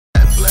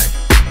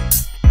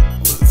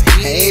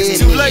It's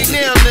too late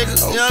now, nigga.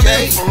 You know what I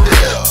mean? For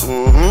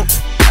real.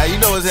 Hey, you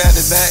know what's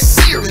happening back.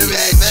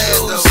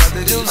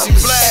 Juicy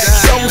Black.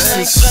 So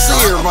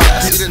sincere, my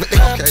dude.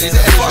 Okay,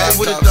 fucking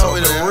with it though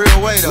in a real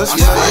way though.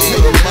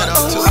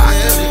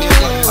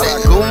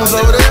 Goons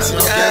over there.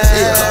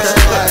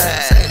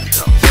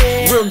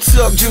 Real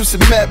tough, Juice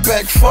and Matt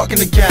back fucking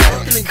the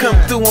game. Come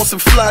through on some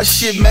fly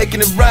shit,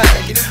 making it right.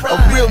 A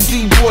real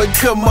D-boy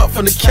come up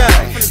from the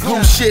cane.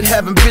 Blue shit,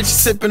 having bitches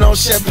sipping on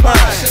champagne.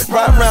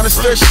 Ride around the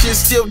stress shit,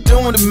 still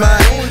doing it,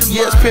 man.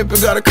 Yes,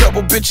 pimpin' got a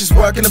couple bitches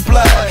working the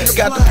block.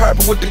 Got the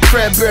purple with the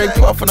cranberry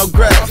puffin' on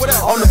grass.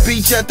 On the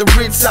beach at the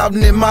Ritz out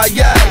in my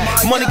yard.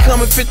 Money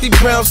coming 50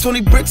 pounds,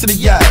 20 bricks in the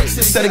yard.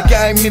 Said the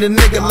game need a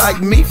nigga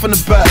like me from the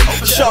back.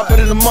 Sharper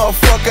than a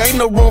motherfucker, ain't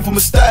no room for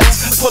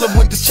mistakes. Pull up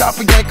with this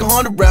chopper, yank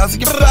 100 rounds.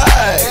 Your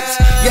face.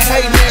 You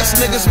hatin' ass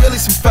niggas really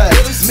some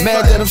fakes.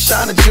 Mad that I'm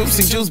shining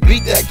Juicy, Juice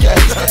beat that case.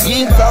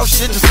 You ain't bout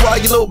shit, just fly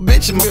your little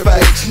bitch in my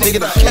face. Nigga,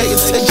 the K and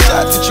take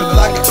shots at you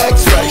like an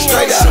X-ray.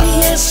 Straight out.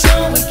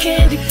 CSO with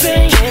candy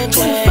paint.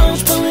 20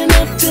 phones pulling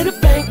up to the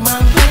bank.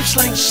 My lips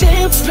like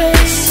champagne,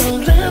 so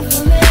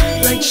lovely,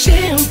 like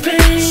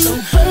champagne, so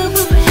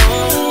bubbly.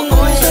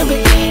 Always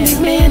Lamborghini,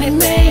 Minute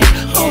Maid.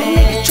 All the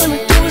niggas tryna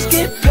do is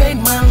get paid.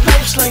 My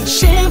lips like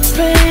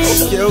champagne,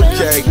 so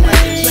Okay.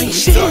 like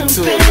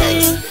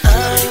champagne.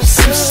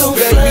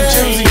 Baby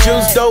Juicy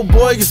Juice, dope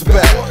boy is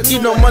back. You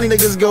know money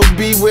niggas go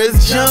be where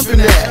it's jumping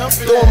at.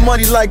 Throwing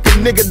money like a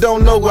nigga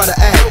don't know how to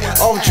act.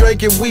 Off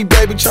Drake and we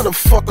baby tryna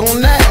fuck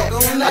on that.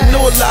 I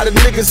know a lot of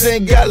niggas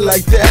ain't got it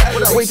like that.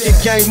 Wake the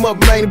game up,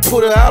 man, and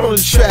put her out on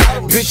the track.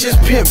 Bitches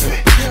pimpin',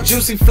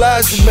 Juicy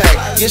flies the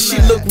Mac. Yeah,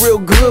 she look real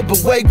good,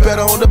 but way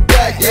better on the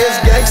back. Yeah, it's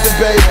gangsta,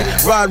 baby.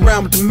 Ride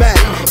around with the Mac.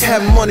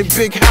 Have money,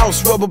 big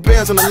house, rubber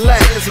bands on the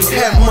lap.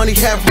 Have money,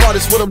 half heart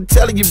is what I'm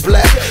telling you,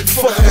 black.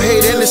 Fuck the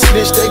hate and the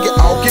snitch, they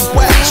all get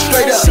whacked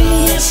straight up.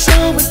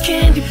 CSO with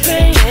candy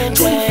paint.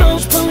 20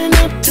 phones pulling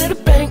up to the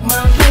bank.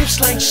 My lips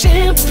like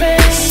champagne,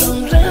 so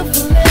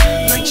lovely,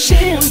 like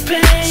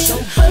champagne, so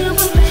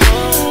bubbly.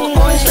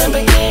 Always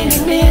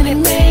Lamborghini, Minute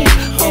Maid.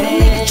 All the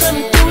niggas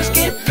tryna do is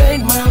get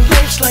paid. My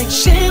lips like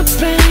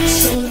champagne,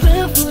 so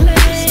lovely,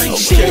 like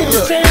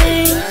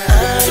champagne.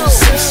 I'm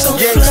so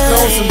Gangsta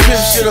on some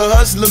pimp shit, a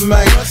hustler,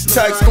 man.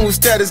 Tycoon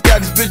status,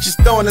 got these bitches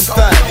throwing a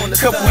thing.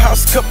 Couple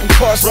house, couple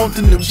cars, want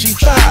the new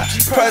G5.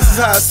 Price is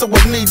high, so I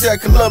need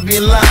that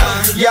Colombian line.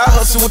 Yeah, I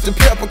hustle with the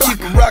pepper, keep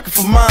it rockin'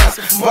 for mine.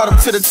 Bottom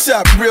to the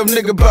top, real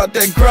nigga about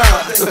that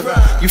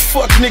grind. You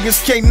fuck niggas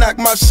can't knock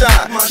my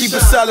shine. Keep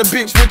a solid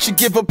bitch, what you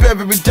give up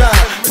every dime.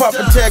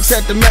 Proper tax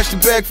had to match the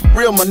bag for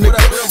real, my nigga.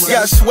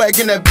 Got swag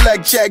in that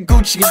blackjack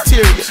Gucci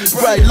interior.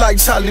 Bright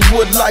lights,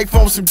 Hollywood life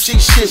on some G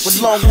shit.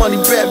 With long money,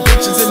 bad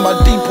bitches in my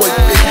D-boy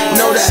fit.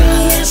 Know that.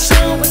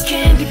 CSO with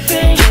candy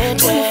paint.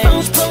 20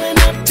 phones pulling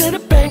up to the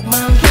bank.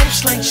 My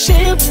lips like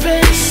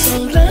champagne,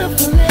 so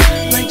lovely,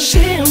 like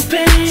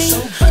champagne,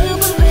 so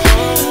bubbly.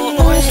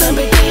 Always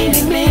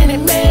Lamborghini,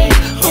 Minute Maid.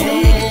 All the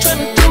niggas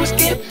tryna do is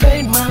get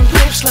paid. My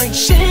lips like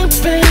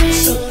champagne,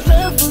 so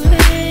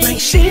lovely, like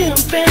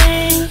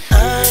champagne.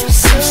 I'm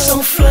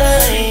so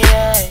fly.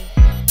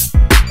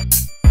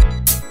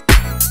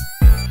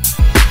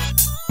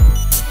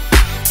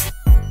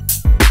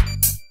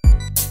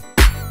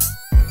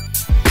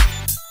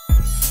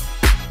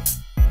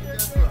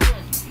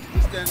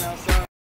 Standing outside.